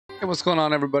Hey, what's going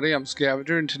on, everybody? I'm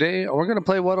Scavenger, and today we're going to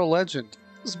play What a Legend.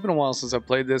 It's been a while since I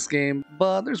played this game,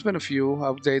 but there's been a few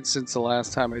updates since the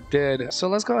last time I did, so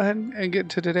let's go ahead and get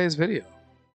into today's video.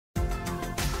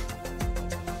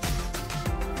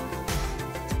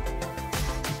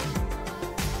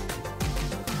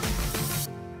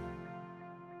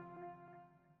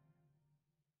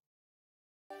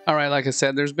 Alright, like I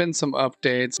said, there's been some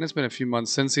updates, and it's been a few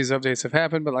months since these updates have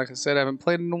happened, but like I said, I haven't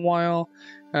played in a while.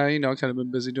 Kind of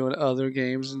been busy doing other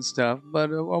games and stuff,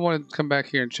 but I want to come back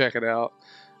here and check it out.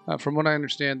 From what I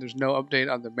understand, there's no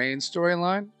update on the main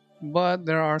storyline, but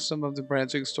there are some of the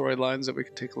branching storylines that we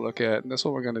can take a look at, and that's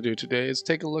what we're going to do today, is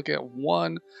take a look at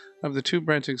one of the two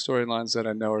branching storylines that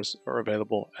I know are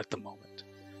available at the moment.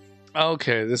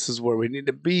 Okay, this is where we need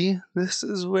to be. This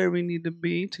is where we need to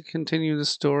be to continue the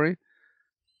story.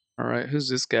 Alright, who's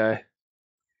this guy?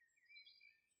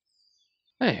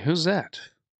 Hey, who's that?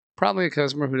 Probably a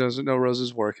customer who doesn't know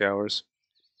Rose's work hours.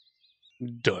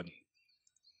 Done.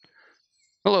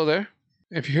 Hello there.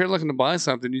 If you're here looking to buy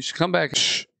something, you should come back.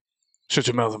 Shh. Shut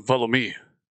your mouth and follow me.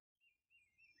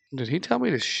 Did he tell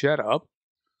me to shut up?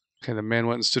 Okay, the man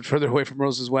went and stood further away from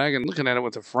Rose's wagon, looking at it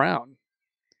with a frown.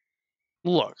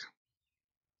 Look,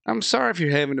 I'm sorry if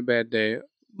you're having a bad day,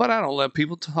 but I don't let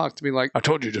people talk to me like, I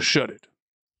told you to shut it.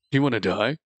 Do you want to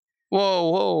die?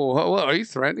 Whoa, are you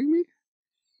threatening me?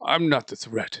 I'm not the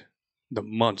threat. The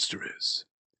monster is.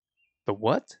 The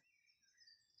what?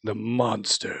 The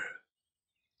monster.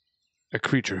 A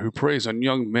creature who preys on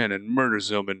young men and murders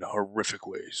them in horrific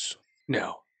ways.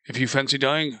 Now, if you fancy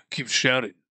dying, keep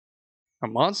shouting. A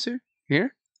monster?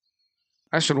 Here?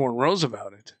 I should warn Rose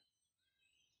about it.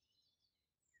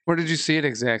 Where did you see it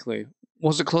exactly?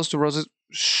 Was it close to Rose's?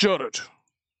 Shut it!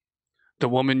 The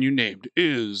woman you named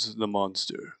is the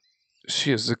monster.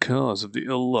 She is the cause of the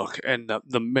ill luck and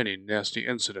the many nasty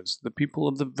incidents the people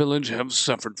of the village have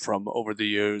suffered from over the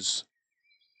years.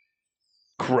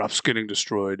 Crops getting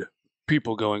destroyed,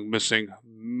 people going missing,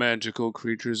 magical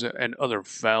creatures and other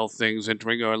foul things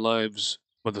entering our lives.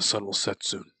 But the sun will set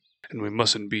soon, and we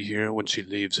mustn't be here when she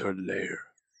leaves her lair.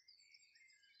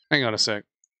 Hang on a sec.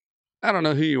 I don't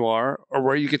know who you are or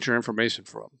where you get your information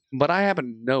from, but I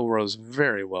happen to know Rose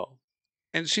very well,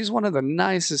 and she's one of the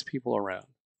nicest people around.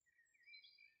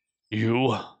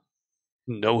 You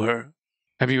know her?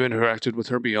 Have you interacted with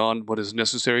her beyond what is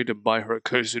necessary to buy her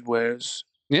accursed wares?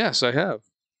 Yes, I have.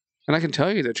 And I can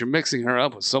tell you that you're mixing her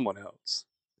up with someone else.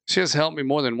 She has helped me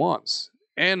more than once,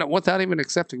 and without even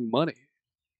accepting money.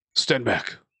 Stand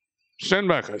back. Stand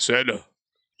back, I said.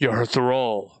 You're her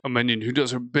thrall, a minion who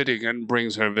does her bidding and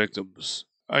brings her victims.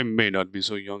 I may not be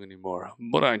so young anymore,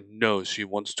 but I know she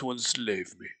wants to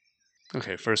enslave me.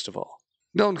 Okay, first of all,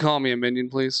 don't call me a minion,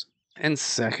 please. And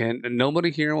second, nobody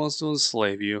here wants to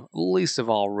enslave you, least of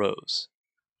all Rose.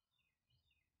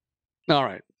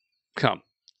 Alright, come.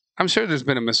 I'm sure there's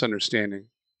been a misunderstanding.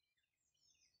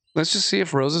 Let's just see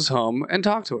if Rose is home and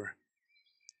talk to her.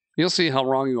 You'll see how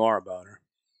wrong you are about her.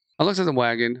 I looked at the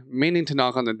wagon, meaning to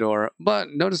knock on the door,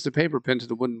 but noticed the paper pinned to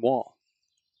the wooden wall.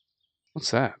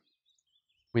 What's that?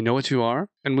 We know what you are,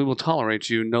 and we will tolerate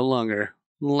you no longer.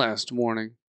 Last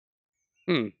warning.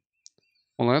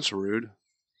 Well, that's rude.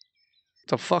 What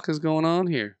the fuck is going on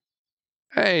here?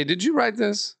 Hey, did you write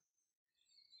this?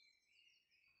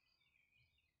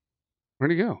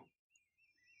 Where'd he go?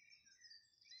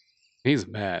 He's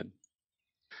mad.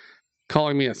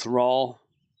 Calling me a thrall.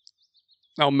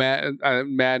 Oh, mad,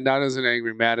 mad, not as in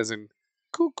angry, mad as in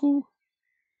cuckoo.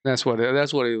 That's what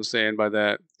he was saying by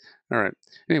that. All right.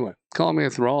 Anyway, calling me a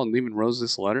thrall and leaving Rose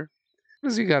this letter.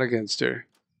 What has he got against her?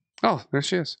 Oh, there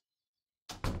she is.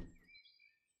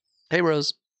 Hey,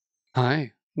 Rose.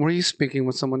 Hi. Were you speaking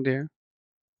with someone, dear?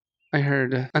 I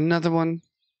heard another one.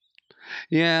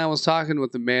 Yeah, I was talking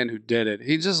with the man who did it.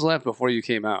 He just left before you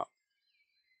came out.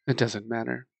 It doesn't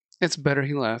matter. It's better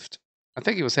he left. I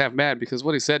think he was half mad because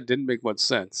what he said didn't make much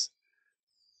sense.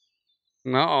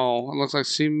 Uh-oh, it looks like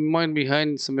she might be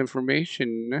hiding some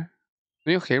information.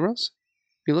 Are you okay, Rose?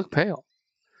 You look pale.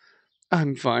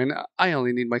 I'm fine. I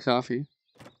only need my coffee.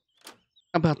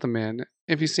 About the man,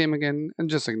 if you see him again,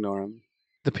 just ignore him.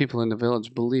 The people in the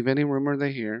village believe any rumor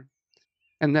they hear,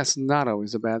 and that's not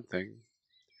always a bad thing.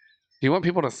 Do you want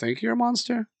people to think you're a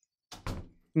monster?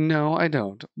 No, I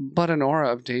don't, but an aura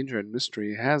of danger and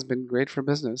mystery has been great for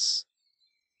business.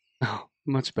 Oh,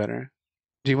 much better.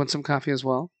 Do you want some coffee as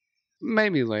well?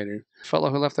 Maybe later. The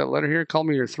fellow who left that letter here called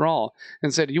me your thrall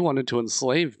and said you wanted to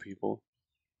enslave people.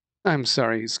 I'm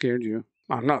sorry he scared you.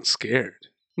 I'm not scared.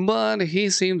 But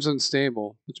he seems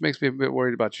unstable, which makes me a bit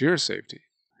worried about your safety.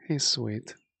 He's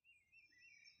sweet.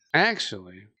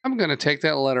 Actually, I'm gonna take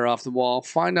that letter off the wall,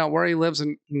 find out where he lives,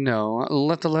 and no,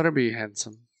 let the letter be,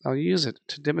 handsome. I'll use it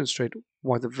to demonstrate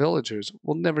why the villagers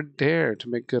will never dare to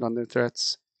make good on their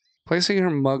threats. Placing her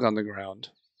mug on the ground,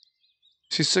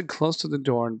 she stood close to the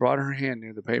door and brought her hand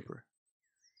near the paper,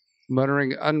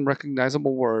 muttering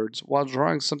unrecognizable words while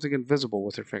drawing something invisible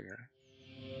with her finger.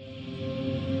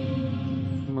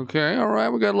 Okay, all right,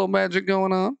 we got a little magic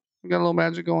going on.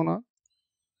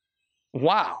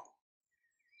 Wow.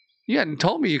 You hadn't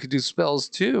told me you could do spells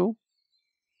too.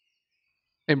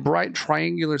 A bright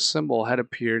triangular symbol had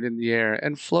appeared in the air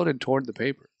and floated toward the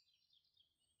paper,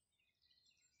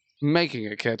 making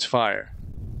it catch fire.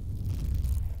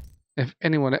 If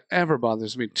anyone ever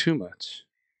bothers me too much,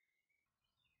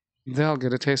 they'll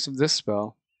get a taste of this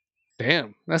spell.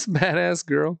 Damn, that's badass,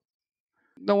 girl.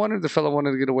 No wonder the fellow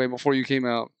wanted to get away before you came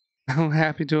out. I'm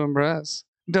happy to impress.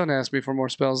 Don't ask me for more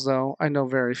spells, though. I know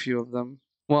very few of them.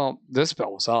 Well, this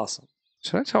spell was awesome.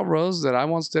 Should I tell Rose that I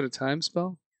once did a time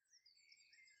spell?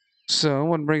 So,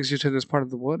 what brings you to this part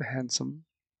of the wood, handsome?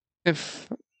 If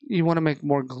you want to make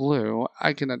more glue,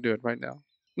 I cannot do it right now.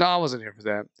 No, I wasn't here for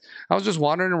that. I was just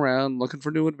wandering around looking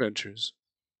for new adventures.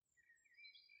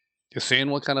 Just seeing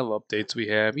what kind of updates we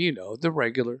have, you know, the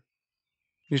regular.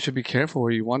 You should be careful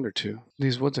where you wander to.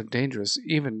 These woods are dangerous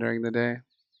even during the day.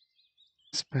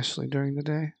 Especially during the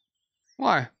day.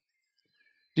 Why?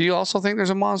 Do you also think there's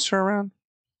a monster around?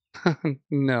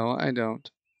 No, I don't.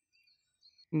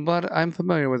 But I'm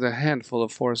familiar with a handful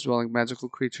of forest-dwelling magical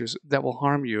creatures that will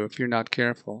harm you if you're not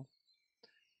careful.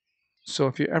 So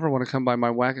if you ever want to come by my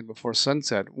wagon before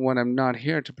sunset, when I'm not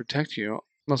here to protect you,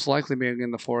 most likely being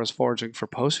in the forest foraging for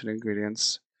potion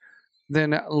ingredients,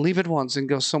 then leave at once and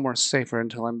go somewhere safer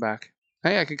until I'm back.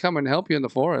 Hey, I can come and help you in the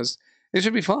forest. It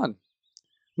should be fun.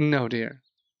 No, dear.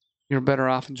 You're better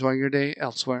off enjoying your day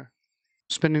elsewhere.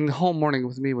 Spending the whole morning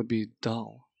with me would be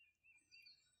dull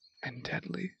and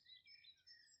deadly.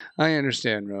 I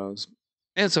understand, Rose.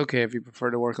 It's okay if you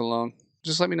prefer to work alone.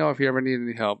 Just let me know if you ever need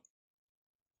any help.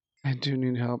 I do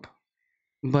need help,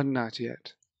 but not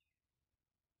yet.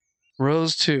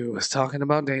 Rose, too, is talking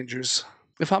about dangers.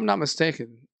 If I'm not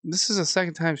mistaken, this is the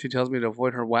second time she tells me to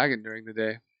avoid her wagon during the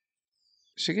day.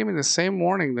 She gave me the same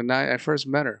warning the night I first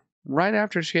met her, right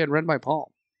after she had read my palm.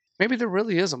 Maybe there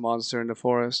really is a monster in the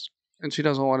forest, and she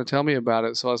doesn't want to tell me about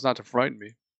it so as not to frighten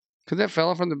me. Could that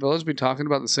fellow from the village be talking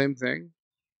about the same thing?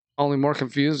 Only more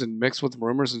confused and mixed with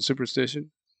rumors and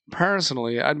superstition?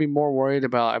 Personally, I'd be more worried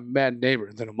about a bad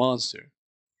neighbor than a monster.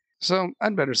 So,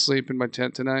 I'd better sleep in my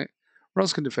tent tonight.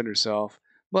 Rose can defend herself,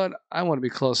 but I want to be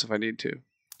close if I need to.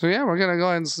 So yeah, we're gonna go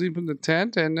ahead and sleep in the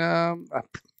tent, and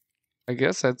I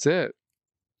guess that's it.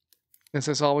 Guess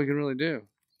that's all we can really do.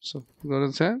 So go to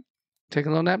the tent, take a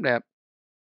little nap.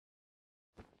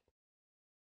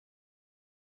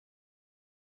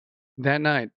 That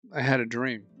night, I had a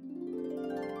dream.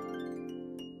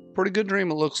 Pretty good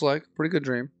dream, it looks like. Pretty good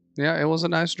dream. Yeah, it was a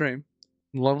nice dream.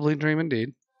 Lovely dream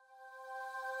indeed.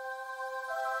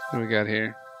 What do we got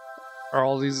here? Are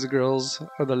all these the girls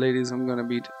or the ladies I'm gonna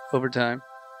meet over time?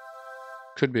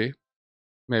 Could be.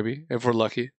 Maybe, if we're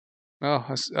lucky.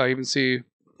 Oh, I even see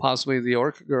possibly the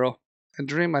orc girl. A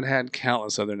dream I'd had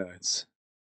countless other nights.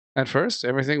 At first,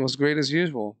 everything was great as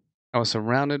usual. I was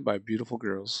surrounded by beautiful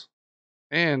girls.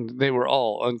 And they were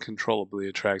all uncontrollably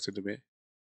attracted to me.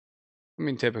 I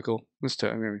mean, typical.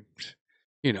 I mean,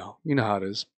 you know how it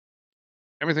is.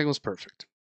 Everything was perfect.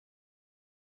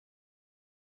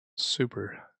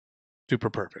 Super, super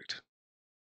perfect.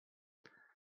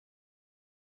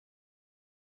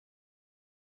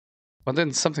 But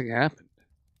then something happened.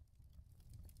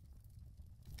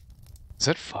 Is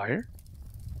that fire?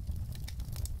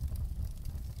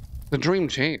 The dream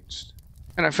changed,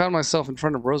 and I found myself in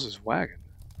front of Rose's wagon.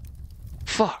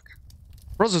 Fuck!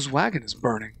 Rose's wagon is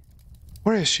burning.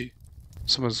 Where is she?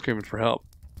 Someone's screaming for help.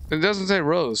 It doesn't say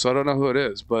Rose, so I don't know who it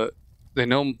is, but they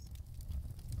know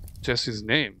Jesse's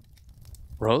name.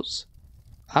 Rose?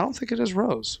 I don't think it is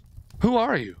Rose. Who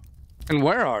are you? And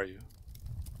where are you?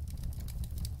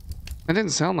 It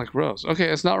didn't sound like Rose. Okay,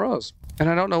 it's not Rose. And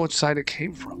I don't know which side it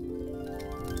came from.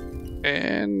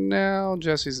 And now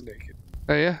Jesse's naked.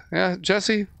 Yeah,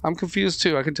 Jesse, I'm confused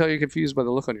too. I can tell you're confused by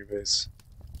the look on your face.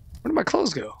 Where did my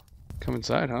clothes go? Come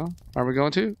inside, huh? Are we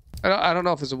going to? I don't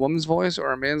know if it's a woman's voice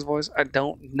or a man's voice. I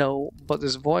don't know. But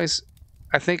this voice,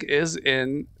 I think, is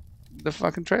in the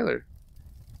fucking trailer.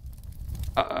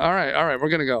 All right, we're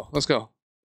gonna go. Let's go.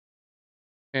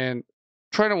 And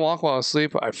trying to walk while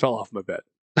asleep, I fell off my bed.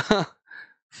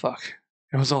 Fuck.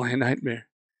 It was only a nightmare.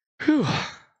 Whew.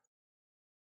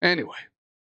 Anyway,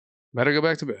 better go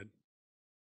back to bed.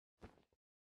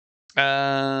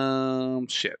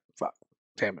 Shit. Fuck.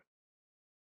 Damn it.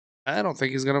 I don't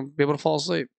think he's gonna be able to fall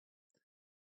asleep.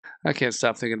 I can't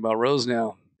stop thinking about Rose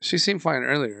now. She seemed fine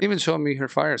earlier, even showing me her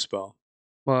fire spell.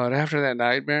 But after that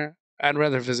nightmare, I'd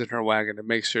rather visit her wagon to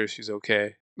make sure she's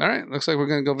okay. Alright, looks like we're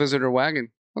gonna go visit her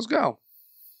wagon. Let's go.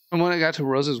 And when I got to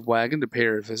Rose's wagon to pay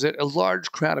her a visit, a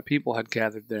large crowd of people had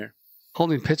gathered there,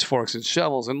 holding pitchforks and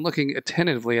shovels and looking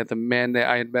attentively at the man that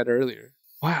I had met earlier.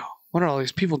 Wow, what are all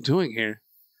these people doing here?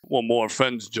 Will more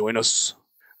friends join us?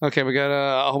 Okay, we got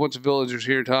a whole bunch of villagers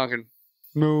here talking.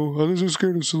 No, others are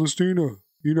scared of Celestina.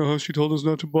 You know how she told us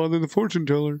not to bother the fortune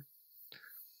teller.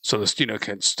 Celestina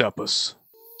can't stop us.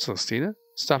 Celestina?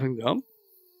 Stopping them?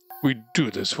 We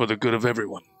do this for the good of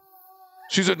everyone.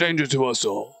 She's a danger to us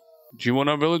all. Do you want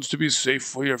our village to be safe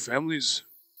for your families?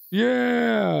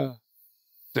 Yeah!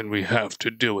 Then we have to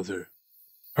deal with her.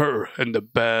 Her and the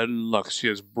bad luck she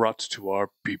has brought to our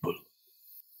people.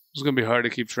 It's going to be hard to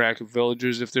keep track of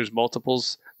villagers if there's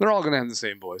multiples. They're all going to have the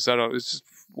same voice. It's just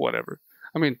whatever.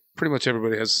 I mean, pretty much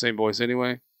everybody has the same voice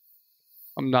anyway.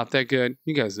 I'm not that good.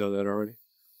 You guys know that already.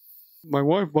 My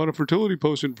wife bought a fertility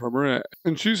potion from her,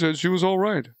 and she said she was all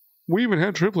right. We even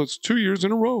had triplets 2 years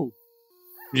in a row.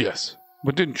 Yes,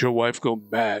 but didn't your wife go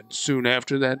mad soon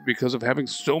after that because of having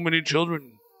so many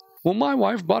children? Well, my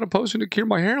wife bought a potion to cure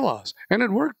my hair loss, and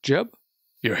it worked, Jeb.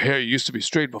 Your hair used to be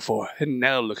straight before, and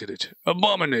now look at it.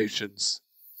 Abominations.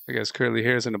 I guess curly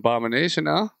hair is an abomination,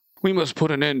 huh? We must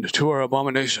put an end to our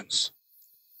abominations.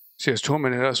 She has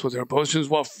tormented us with her potions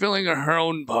while filling her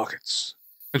own pockets,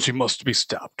 and she must be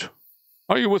stopped.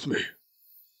 Are you with me?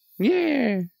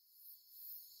 Yeah.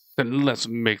 Then let's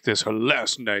make this her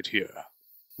last night here.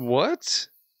 What?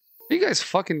 Are you guys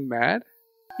fucking mad?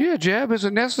 Yeah, Jeb, is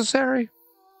it necessary?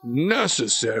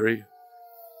 Necessary?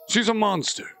 She's a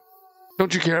monster.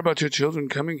 Don't you care about your children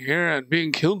coming here and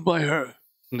being killed by her?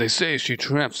 They say she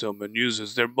traps them and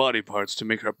uses their body parts to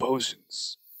make her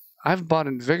potions. I've bought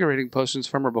invigorating potions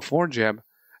from her before, Jeb.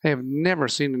 I have never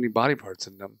seen any body parts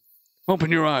in them.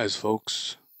 Open your eyes,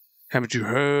 folks. Haven't you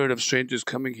heard of strangers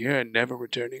coming here and never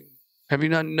returning? Have you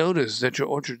not noticed that your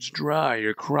orchards dry,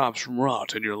 your crops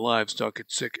rot, and your livestock get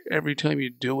sick every time you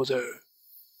deal with her?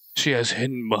 She has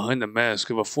hidden behind the mask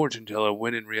of a fortune teller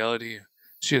when in reality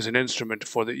she is an instrument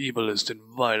for the evilest and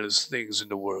vilest things in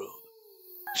the world.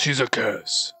 She's a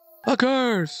curse. A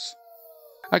curse!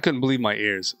 I couldn't believe my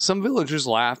ears. Some villagers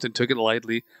laughed and took it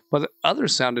lightly, but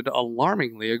others sounded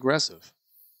alarmingly aggressive.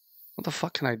 What the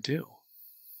fuck can I do?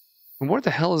 And where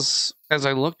the hell is... As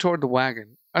I looked toward the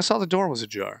wagon, I saw the door was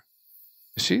ajar.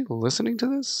 Is she listening to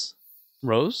this?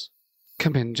 Rose?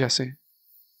 Come in, Jesse.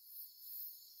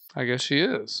 I guess she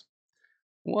is.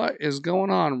 What is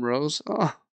going on, Rose?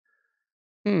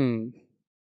 This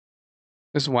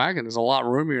wagon is a lot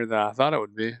roomier than I thought it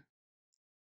would be.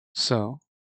 So,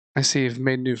 I see you've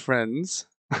made new friends.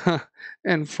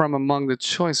 And from among the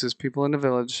choicest people in the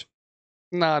village.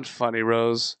 Not funny,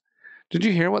 Rose. Did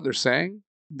you hear what they're saying?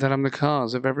 That I'm the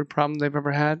cause of every problem they've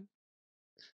ever had?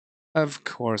 Of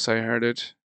course I heard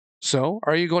it. So,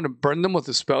 are you going to burn them with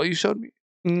the spell you showed me?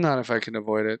 Not if I can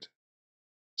avoid it.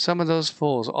 Some of those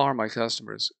fools are my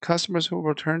customers. Customers who will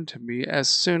return to me as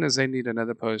soon as they need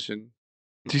another potion.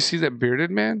 Do you see that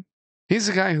bearded man? He's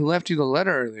the guy who left you the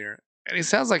letter earlier, and he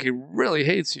sounds like he really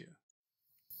hates you.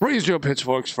 Raise your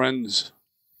pitchforks, friends.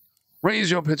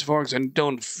 Raise your pitchforks and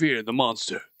don't fear the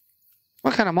monster.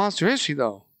 What kind of monster is she,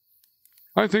 though?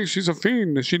 I think she's a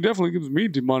fiend. She definitely gives me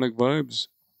demonic vibes.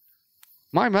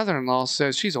 My mother-in-law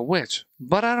says she's a witch,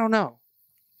 but I don't know.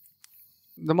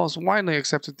 The most widely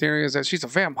accepted theory is that she's a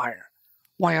vampire.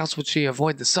 Why else would she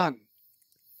avoid the sun?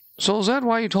 So is that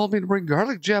why you told me to bring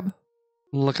garlic, Jeb?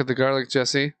 Look at the garlic,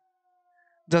 Jesse.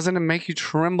 Doesn't it make you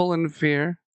tremble in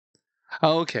fear?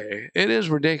 Okay, it is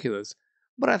ridiculous,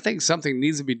 but I think something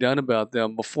needs to be done about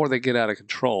them before they get out of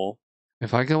control.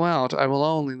 If I go out, I will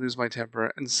only lose my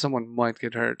temper, and someone might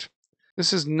get hurt.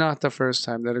 This is not the first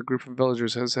time that a group of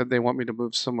villagers has said they want me to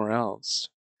move somewhere else.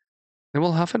 They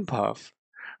will huff and puff,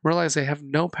 realize they have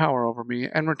no power over me,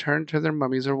 and return to their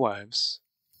mummies or wives.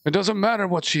 It doesn't matter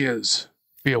what she is.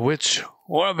 Be a witch,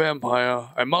 or a vampire,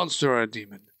 a monster, or a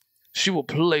demon. She will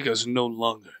plague us no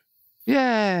longer.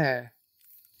 Yeah!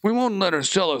 We won't let her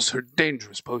sell us her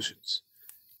dangerous potions.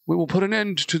 We will put an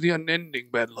end to the unending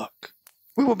bad luck.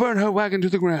 We will burn her wagon to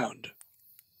the ground.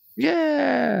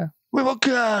 Yeah! We will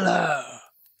kill her!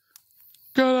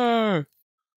 Kill her!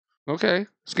 Okay,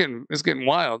 it's getting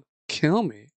wild. Kill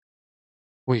me?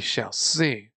 We shall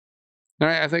see. All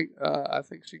right, I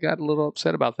think she got a little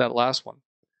upset about that last one.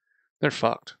 They're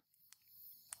fucked.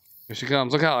 Here she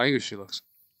comes. Look how angry she looks.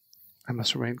 I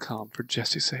must remain calm for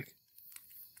Jesse's sake.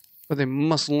 But they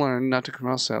must learn not to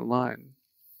cross that line.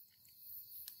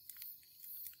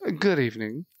 Good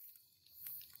evening.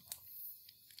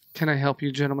 Can I help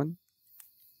you, gentlemen?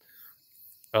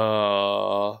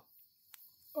 Come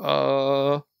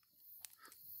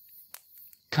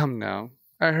now.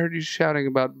 I heard you shouting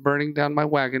about burning down my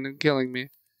wagon and killing me.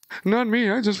 Not me,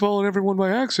 I just followed everyone by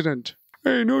accident.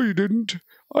 Hey, no you didn't.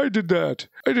 I did that.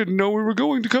 I didn't know we were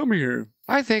going to come here.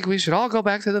 I think we should all go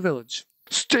back to the village.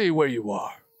 Stay where you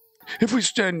are. If we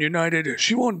stand united,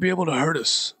 she won't be able to hurt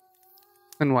us.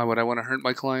 And why would I want to hurt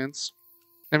my clients?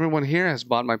 Everyone here has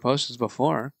bought my potions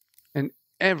before, and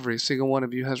every single one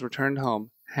of you has returned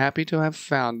home, happy to have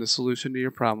found the solution to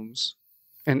your problems,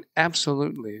 and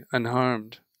absolutely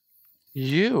unharmed.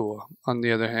 You, on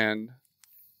the other hand,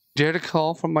 dare to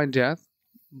call for my death,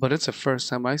 but it's the first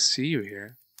time I see you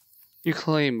here. You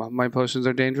claim my potions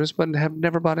are dangerous, but have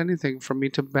never bought anything from me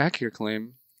to back your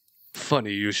claim.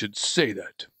 Funny you should say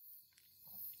that.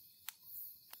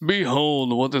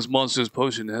 Behold what this monster's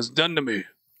potion has done to me.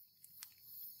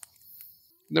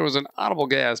 There was an audible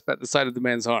gasp at the sight of the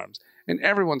man's arms, and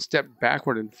everyone stepped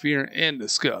backward in fear and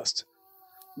disgust.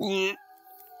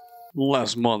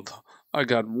 Last month, I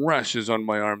got rashes on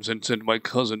my arms and sent my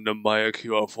cousin to buy a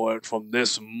cure for it from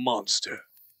this monster.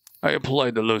 I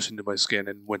applied the lotion to my skin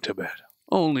and went to bed,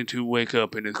 only to wake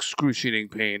up in excruciating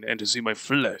pain and to see my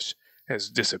flesh has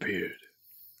disappeared.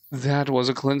 That was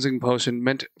a cleansing potion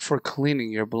meant for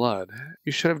cleaning your blood.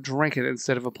 You should have drank it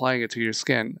instead of applying it to your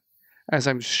skin, as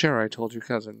I'm sure I told your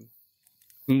cousin.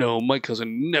 No, my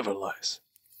cousin never lies.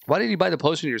 Why did you buy the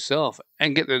potion yourself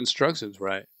and get the instructions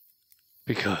right?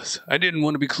 Because I didn't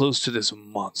want to be close to this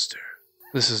monster.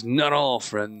 This is not all,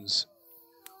 friends.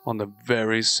 On the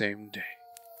very same day,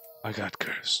 I got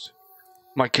cursed.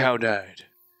 My cow died,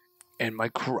 and my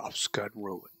crops got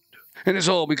ruined. And it's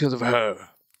all because of her.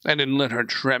 I didn't let her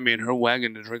trap me in her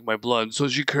wagon to drink my blood, so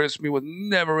she cursed me with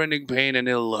never-ending pain and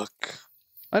ill luck.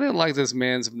 I didn't like this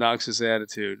man's obnoxious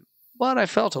attitude, but I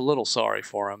felt a little sorry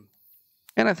for him.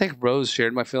 And I think Rose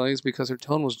shared my feelings because her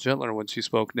tone was gentler when she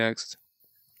spoke next.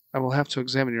 I will have to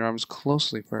examine your arms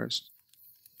closely first,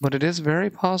 but it is very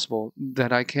possible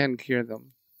that I can cure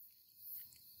them.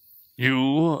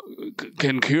 You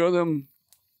can cure them?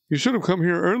 You should have come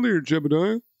here earlier,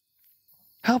 Jebediah.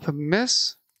 Help him,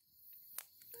 miss.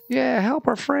 Yeah, help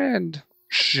our friend.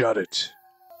 Shut it.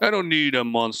 I don't need a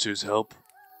monster's help.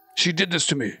 She did this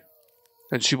to me,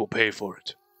 and she will pay for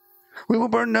it. We will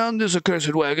burn down this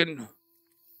accursed wagon,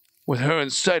 with her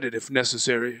inside it if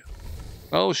necessary.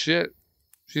 Oh shit.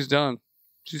 She's done.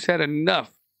 She's had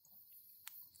enough.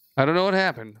 I don't know what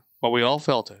happened, but we all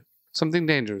felt it. Something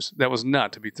dangerous that was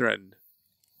not to be threatened.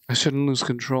 I shouldn't lose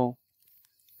control.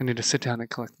 I need to sit down and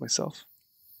collect myself.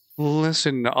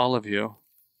 Listen, all of you.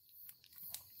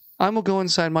 I will go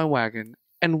inside my wagon,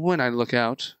 and when I look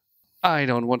out, I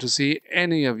don't want to see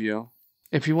any of you.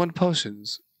 If you want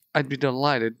potions, I'd be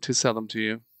delighted to sell them to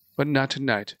you. But not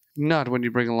tonight. Not when you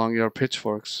bring along your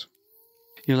pitchforks.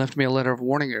 You left me a letter of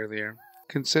warning earlier.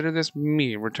 Consider this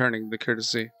me returning the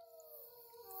courtesy.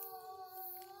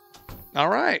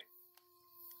 Alright.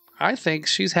 I think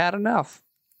she's had enough.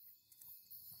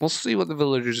 We'll see what the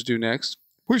villagers do next.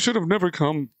 We should have never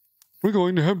come. We're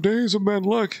going to have days of bad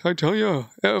luck, I tell ya,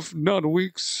 if not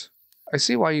weeks. I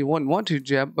see why you wouldn't want to,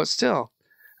 Jeb, but still,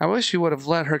 I wish you would have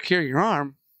let her cure your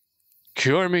arm.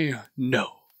 Cure me? No,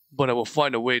 but I will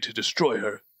find a way to destroy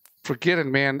her. Forget it,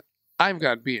 man. I've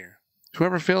got beer.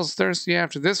 Whoever feels thirsty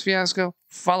after this fiasco,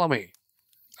 follow me.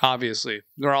 Obviously,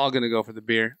 they're all going to go for the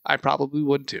beer. I probably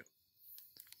would too.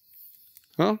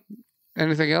 Well,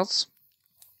 anything else?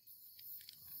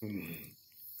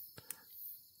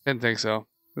 Didn't think so.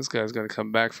 This guy's going to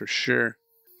come back for sure.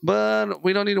 But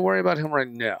we don't need to worry about him right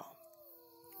now.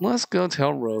 Let's go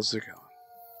tell Rose they're gone.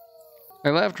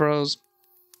 I left, Rose.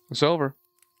 It's over.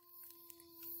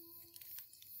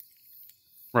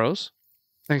 Rose?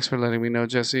 Thanks for letting me know,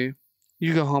 Jesse.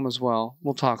 You go home as well.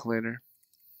 We'll talk later.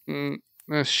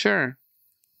 Sure.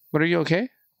 But are you okay?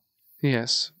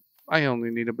 Yes. I only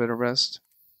need a bit of rest.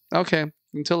 Okay.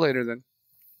 Until later, then.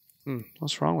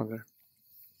 What's wrong with her?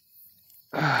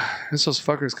 It's those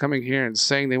fuckers coming here and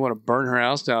saying they want to burn her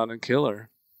house down and kill her.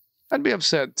 I'd be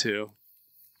upset, too.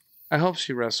 I hope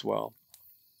she rests well.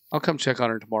 I'll come check on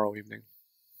her tomorrow evening.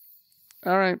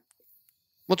 Alright.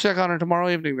 We'll check on her tomorrow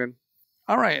evening, then.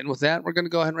 Alright, and with that, we're going to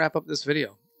go ahead and wrap up this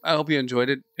video. I hope you enjoyed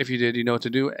it. If you did, you know what to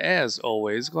do. As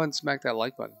always, go ahead and smack that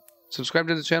like button. Subscribe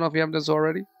to the channel if you haven't done so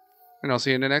already. And I'll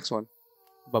see you in the next one.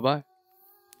 Bye-bye.